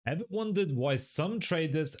Ever wondered why some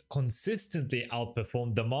traders consistently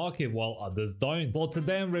outperform the market while others don't? Well,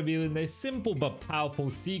 today I'm revealing a simple but powerful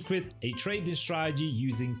secret, a trading strategy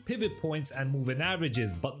using pivot points and moving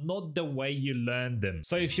averages, but not the way you learn them.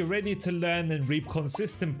 So if you're ready to learn and reap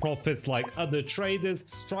consistent profits like other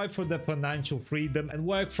traders, strive for the financial freedom and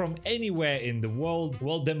work from anywhere in the world,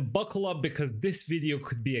 well then buckle up because this video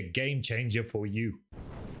could be a game changer for you.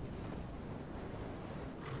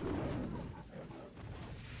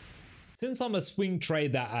 Since I'm a swing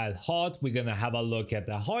trader at heart, we're going to have a look at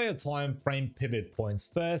the higher time frame pivot points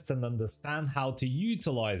first and understand how to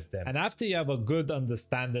utilize them. And after you have a good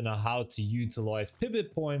understanding of how to utilize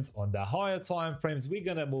pivot points on the higher time frames, we're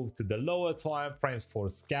going to move to the lower time frames for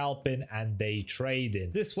scalping and day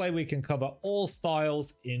trading. This way we can cover all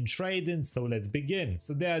styles in trading, so let's begin.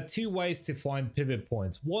 So there are two ways to find pivot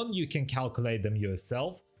points. One, you can calculate them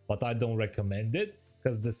yourself, but I don't recommend it,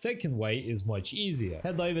 because the second way is much easier.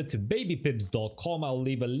 Head over to babypips.com. I'll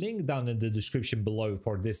leave a link down in the description below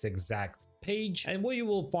for this exact page, and what you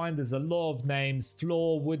will find is a lot of names: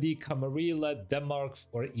 Floor, Woody, Camarilla, Denmark,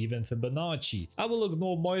 or even Fibonacci. I will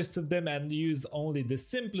ignore most of them and use only the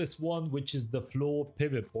simplest one, which is the floor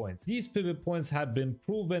pivot points. These pivot points have been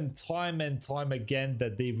proven time and time again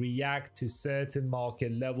that they react to certain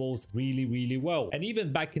market levels really well, and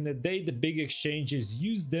even back in the day the big exchanges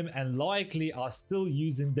used them and likely are still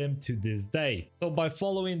using them to this day. So by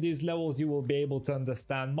following these levels you will be able to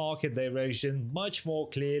understand market direction much more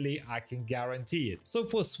clearly, I can guarantee it. So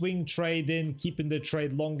for swing trading, keeping the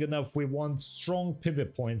trade long enough, we want strong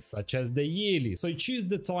pivot points such as the yearly. So choose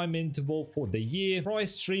the time interval for the year.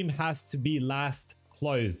 Price stream has to be last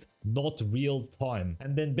closed, not real time.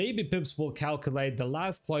 And then Baby Pips will calculate the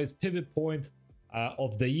last closed pivot point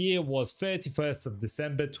of the year was 31st of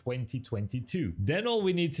December 2022. Then all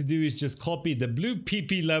we need to do is just copy the blue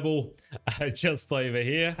PP level just over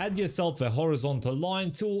here. Add yourself a horizontal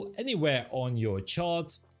line tool anywhere on your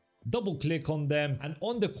chart. Double click on them, and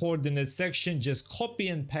on the coordinate section just copy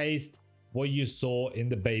and paste what you saw in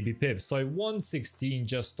the Baby Pips. So 116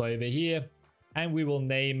 just over here, and we will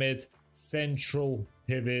name it central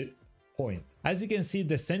pivot point. As you can see,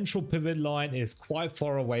 the central pivot line is quite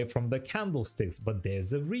far away from the candlesticks, but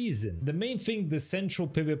there's a reason. The main thing the central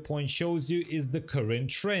pivot point shows you is the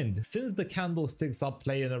current trend. Since the candlesticks are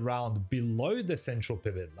playing around below the central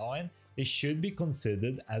pivot line, it should be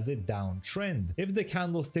considered as a downtrend. If the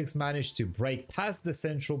candlesticks manage to break past the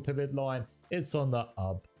central pivot line, it's on the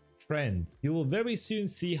uptrend. You will very soon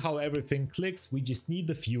see how everything clicks. We just need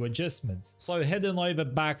a few adjustments. So heading over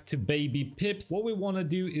back to Baby Pips, what we want to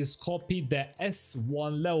do is copy the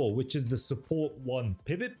S1 level, which is the support 1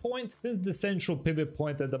 pivot point. Since the central pivot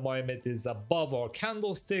point at the moment is above our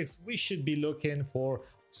candlesticks, we should be looking for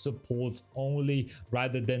supports only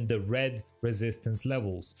rather than the red resistance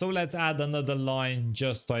levels. So let's add another line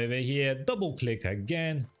just over here. Double click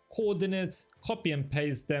again, coordinates, copy and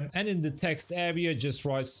paste them, and in the text area just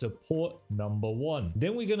write support number 1.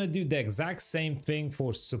 Then we're gonna do the exact same thing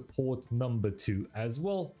for support number 2 as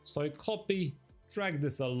well. So copy, drag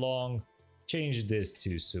this along, change this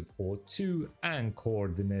to support 2 and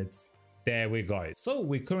coordinates. There we go. So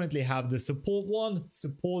we currently have the support 1,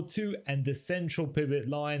 support 2, and the central pivot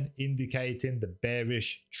line indicating the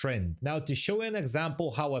bearish trend. Now to show an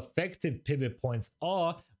example how effective pivot points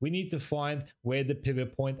are, we need to find where the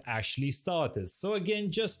pivot point actually started. So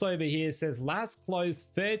again, just over here it says last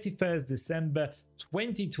close 31st December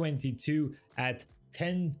 2022 at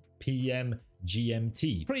 10 p.m.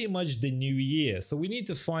 GMT, pretty much the new year. So we need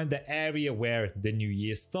to find the area where the new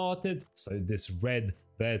year started. So this red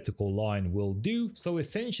vertical line will do. So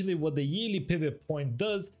essentially what the yearly pivot point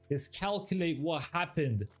does is calculate what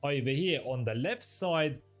happened over here on the left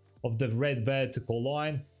side of the red vertical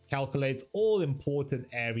line, calculates all important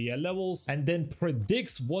area levels, and then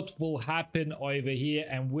predicts what will happen over here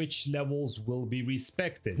and which levels will be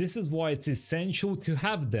respected. This is why it's essential to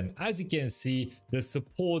have them. As you can see, the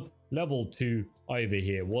support level 2 over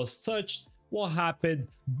here was touched. What happened?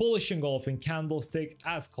 Bullish engulfing candlestick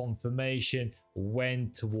as confirmation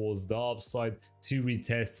went towards the upside to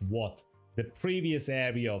retest what? The previous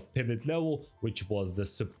area of pivot level, which was the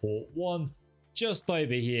support 1. Just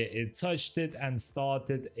over here it touched it and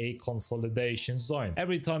started a consolidation zone.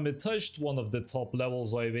 Every time it touched one of the top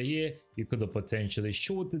levels over here, you could have potentially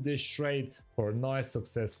shorted this trade for nice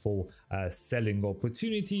successful selling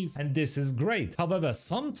opportunities, and this is great. However,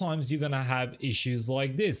 sometimes you're gonna have issues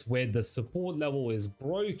like this where the support level is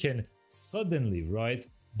broken suddenly, right?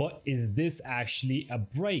 But is this actually a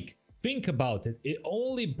break? Think about it. It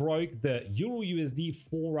only broke the Euro USD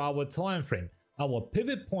 4-hour time frame. Our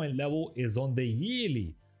pivot point level is on the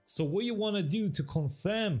yearly. So what you want to do to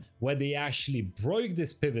confirm whether they actually broke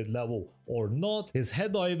this pivot level or not is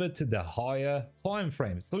head over to the higher time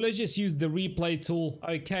frames. So let's just use the replay tool.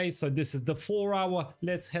 Okay, so this is the 4 hour.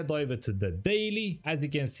 Let's head over to the daily. As you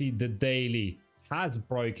can see, the daily has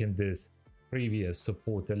broken this previous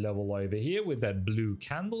supported level over here with that blue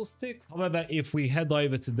candlestick. However, if we head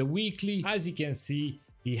over to the weekly, as you can see,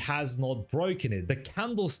 it has not broken it. The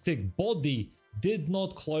candlestick body did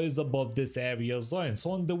not close above this area zone.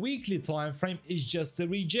 So on the weekly time frame, it's just a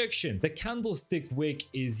rejection. The candlestick wick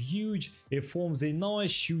is huge. It forms a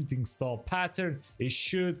nice shooting star pattern. It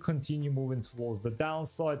should continue moving towards the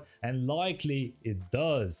downside, and likely it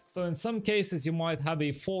does. So in some cases, you might have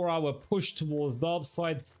a 4 hour push towards the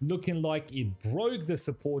upside, looking like it broke the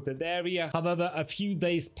supported area. However, a few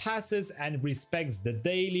days passes and respects the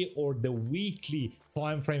daily or the weekly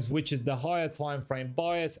time frames, which is the higher time frame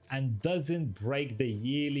bias, and doesn't break the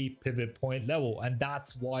yearly pivot point level. And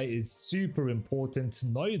that's why it's super important to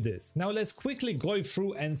know this. Now let's quickly go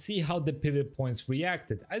through and see how the pivot points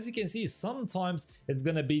reacted. As you can see, sometimes it's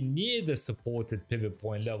going to be near the supported pivot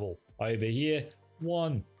point level. Over here,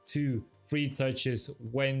 1, 2, 3 touches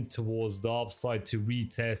went towards the upside to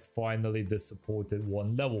retest finally the supported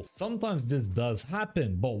one level. Sometimes this does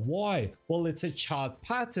happen, but why? Well, it's a chart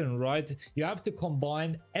pattern, right? You have to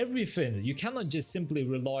combine everything. You cannot just simply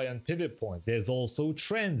rely on pivot points. There's also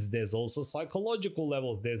trends, there's also psychological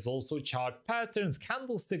levels, there's also chart patterns,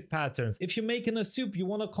 candlestick patterns. If you're making a soup, you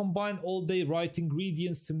want to combine all the right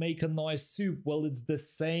ingredients to make a nice soup. Well, it's the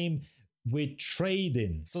same with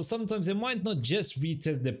trading. So sometimes it might not just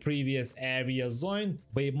retest the previous area zone,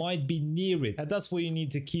 but it might be near it, and that's what you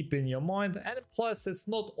need to keep in your mind. And plus, it's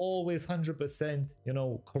not always 100%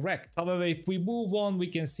 correct. However, if we move on, we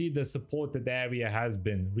can see the supported area has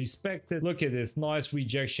been respected. Look at this nice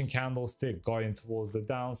rejection candlestick going towards the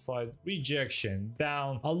downside, rejection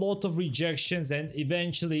down, a lot of rejections, and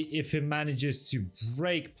eventually if it manages to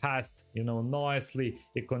break past nicely,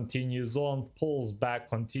 it continues on, pulls back,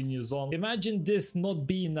 continues on. Imagine this not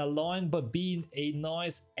being a line, but being a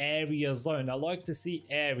nice area zone. I like to see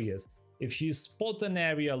areas. If you spot an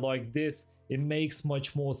area like this, it makes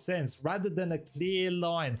much more sense rather than a clear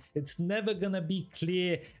line. It's never gonna be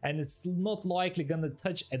clear, and it's not likely gonna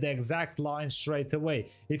touch the exact line straight away.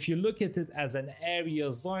 If you look at it as an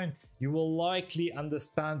area zone, you will likely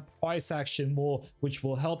understand price action more, which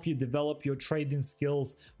will help you develop your trading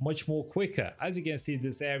skills much more quicker. As you can see,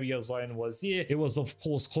 this area zone was here. It was of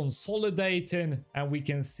course consolidating, and we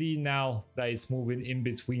can see now that it's moving in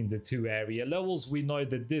between the two area levels. We know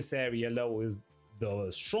that this area level is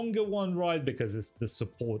the stronger one, right? Because it's the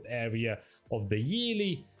support area of the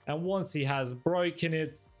yearly, and once he has broken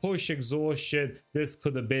it, push exhaustion, this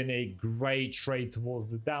could have been a great trade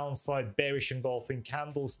towards the downside. Bearish engulfing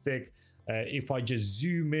candlestick. If I just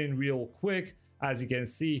zoom in real quick, as you can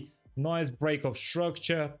see, nice break of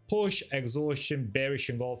structure, push exhaustion,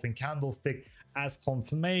 bearish engulfing candlestick as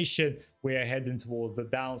confirmation. We are heading towards the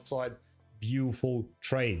downside. Beautiful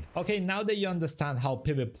trade. Okay, now that you understand how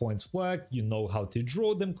pivot points work, you know how to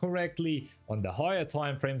draw them correctly on the higher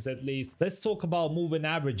time frames at least. Let's talk about moving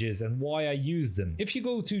averages and why I use them. If you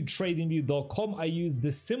go to tradingview.com, I use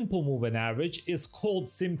the simple moving average. It's called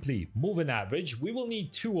simply moving average. We will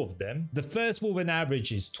need 2 of them. The first moving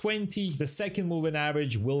average is 20. The second moving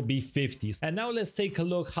average will be 50. And now let's take a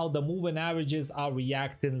look how the moving averages are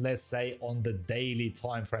reacting, let's say on the daily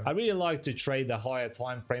time frame. I really like to trade the higher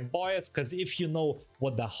time frame bias, because if you know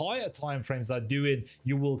what the higher time frames are doing,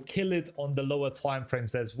 you will kill it on the lower time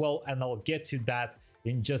frames as well, and I'll get to that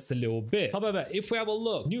in just a little bit. However, if we have a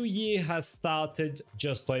look, new year has started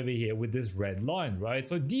just over here with this red line, right?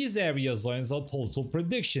 So these area zones are total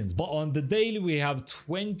predictions, but on the daily we have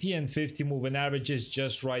 20 and 50 moving averages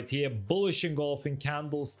just right here. Bullish engulfing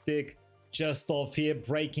candlestick just off here,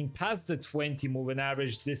 breaking past the 20 moving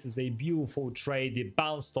average. This is a beautiful trade. It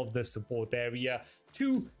bounced off the support area.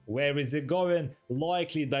 2, where is it going?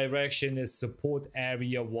 Likely direction is support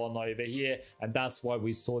area 1 over here, and that's why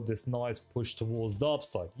we saw this nice push towards the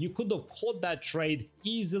upside. You could have caught that trade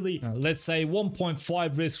easily. Let's say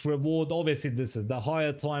 1.5 risk reward. Obviously this is the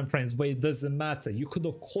higher time frames, but it doesn't matter. You could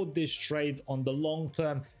have caught this trade on the long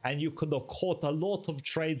term, and you could have caught a lot of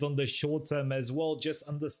trades on the short term as well, just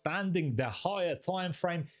understanding the higher time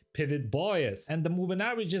frame pivot bias. And the moving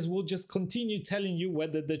averages will just continue telling you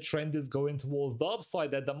whether the trend is going towards the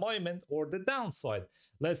upside at the moment or the downside.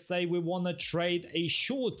 Let's say we want to trade a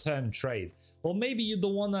short-term trade, or maybe you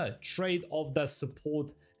don't want to trade off that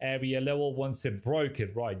support area level once it broke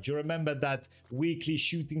it, right? Do you remember that weekly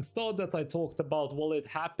shooting star that I talked about? Well, it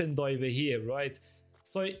happened over here, right?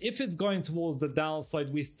 So if it's going towards the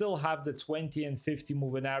downside, we still have the 20 and 50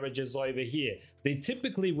 moving averages over here. They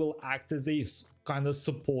typically will act as a kind of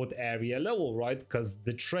support area level, right? Because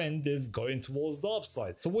the trend is going towards the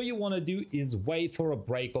upside. So what you want to do is wait for a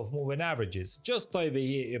break of moving averages. Just over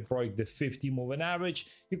here, it broke the 50 moving average.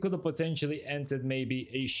 You could have potentially entered maybe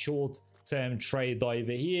a short-term trade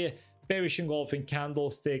over here, bearish engulfing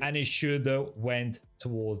candlestick, and it should have went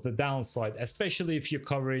towards the downside, especially if you're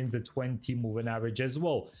covering the 20 moving average as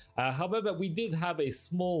well. However, we did have a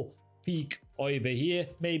small peak over here.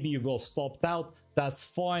 Maybe you got stopped out. That's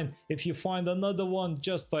fine. If you find another one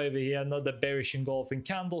just over here, another bearish engulfing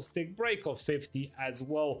candlestick, break of 50 as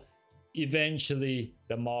well, eventually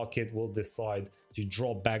the market will decide to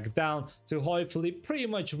drop back down to hopefully pretty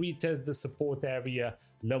much retest the support area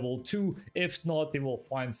level 2. If not, it will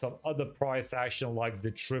find some other price action like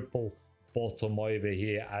the triple bottom over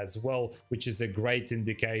here as well, which is a great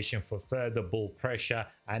indication for further bull pressure,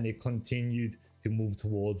 and it continued to move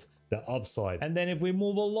towards the upside. And then if we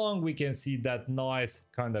move along, we can see that nice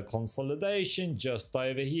kind of consolidation just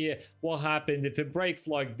over here. What happened if it breaks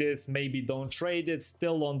like this? Maybe don't trade it,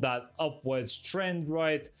 still on that upwards trend,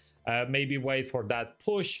 right? Maybe wait for that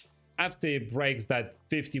push. After it breaks that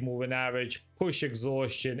 50 moving average, push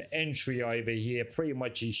exhaustion, entry over here, pretty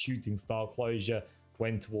much a shooting star closure,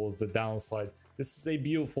 went towards the downside. This is a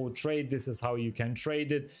beautiful trade. This is how you can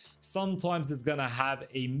trade it. Sometimes it's gonna have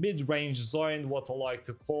a mid-range zone, what I like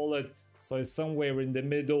to call it. So somewhere in the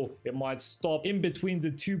middle, it might stop in between the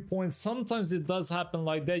 2 points. Sometimes it does happen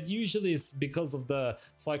like that. Usually it's because of the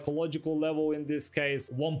psychological level, in this case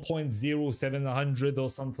 1.0700 or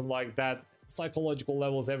something like that. Psychological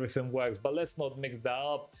levels, everything works, but let's not mix that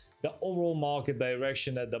up. The overall market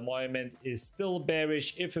direction at the moment is still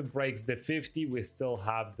bearish. If it breaks the 50, we still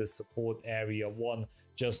have the support area 1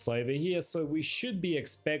 just over here. So we should be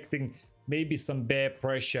expecting maybe some bear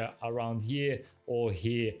pressure around here or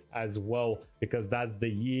here as well, because that's the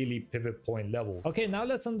yearly pivot point levels. Okay, now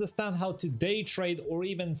let's understand how to day trade or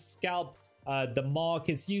even scalp the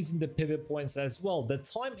markets using the pivot points as well. The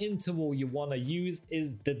time interval you want to use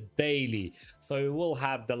is the daily, so we'll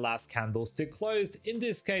have the last candlestick closed. In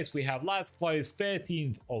this case, we have last close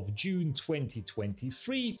 13th of June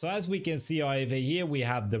 2023. So as we can see over here, we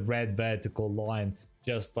have the red vertical line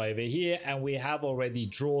just over here, and we have already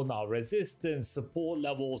drawn our resistance, support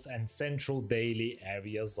levels, and central daily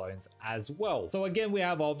area zones as well. So again, we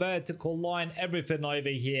have our vertical line, everything over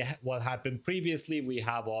here. What happened previously, we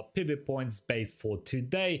have our pivot points based for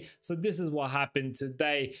today. So this is what happened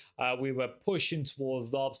today. We were pushing towards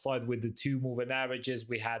the upside with the 2 moving averages.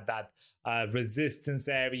 We had that resistance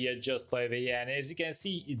area just over here, and as you can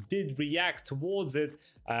see, it did react towards it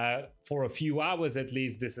for a few hours at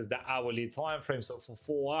least. This is the hourly time frame, so for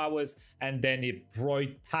 4 hours, and then it broke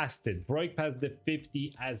past the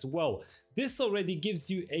 50 as well. This already gives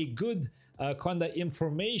you a good kind of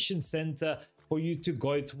information center for you to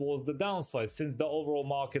go towards the downside. Since the overall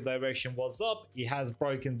market direction was up, it has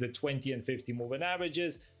broken the 20 and 50 moving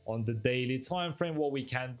averages on the daily time frame. What we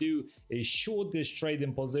can do is short this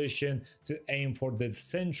trading position to aim for the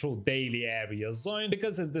central daily area zone,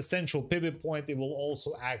 because as the central pivot point, it will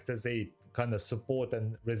also act as a kind of support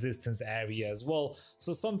and resistance area as well.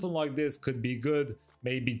 So something like this could be good.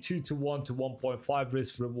 Maybe 2-to-1 to 1.5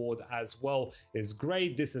 risk reward as well is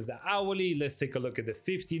great. This is the hourly. Let's take a look at the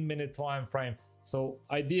 15-minute time frame. So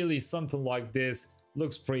ideally, something like this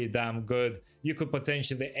looks pretty damn good. You could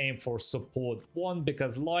potentially aim for support 1,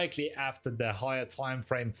 because likely after the higher time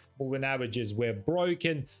frame moving averages were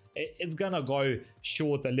broken, it's gonna go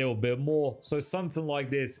short a little bit more. So something like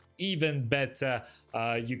this, even better.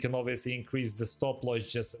 You can obviously increase the stop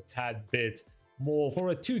loss just a tad bit more for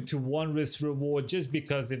a 2-to-1 risk reward, just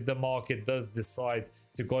because if the market does decide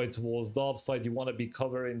to go towards the upside, you want to be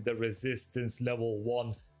covering the resistance level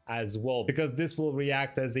 1 as well, because this will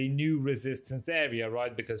react as a new resistance area,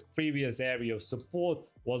 right? Because previous area of support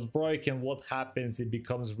was broken. What happens? It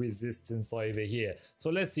becomes resistance over here. So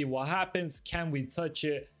let's see what happens. Can we touch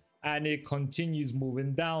it? And it continues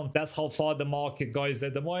moving down. That's how far the market goes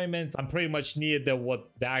at the moment. I'm pretty much near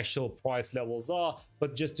what the actual price levels are,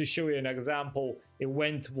 but just to show you an example, it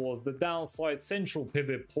went towards the downside. Central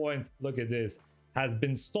pivot point, look at this, has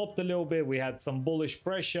been stopped a little bit. We had some bullish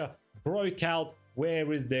pressure, broke out.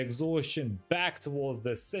 Where is the exhaustion? Back towards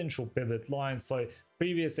the central pivot line. So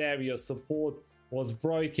previous area of support was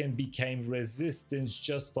broken, became resistance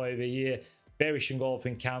just over here. bearish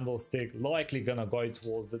engulfing candlestick, likely gonna go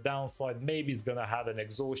towards the downside. Maybe it's gonna have an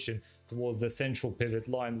exhaustion towards the central pivot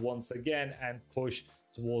line once again and push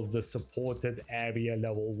towards the supported area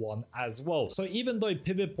level 1 as well. So even though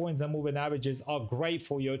pivot points and moving averages are great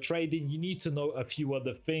for your trading, you need to know a few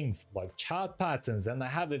other things like chart patterns, and I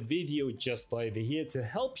have a video just over here to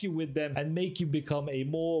help you with them and make you become a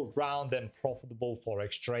more round and profitable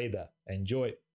forex trader. Enjoy.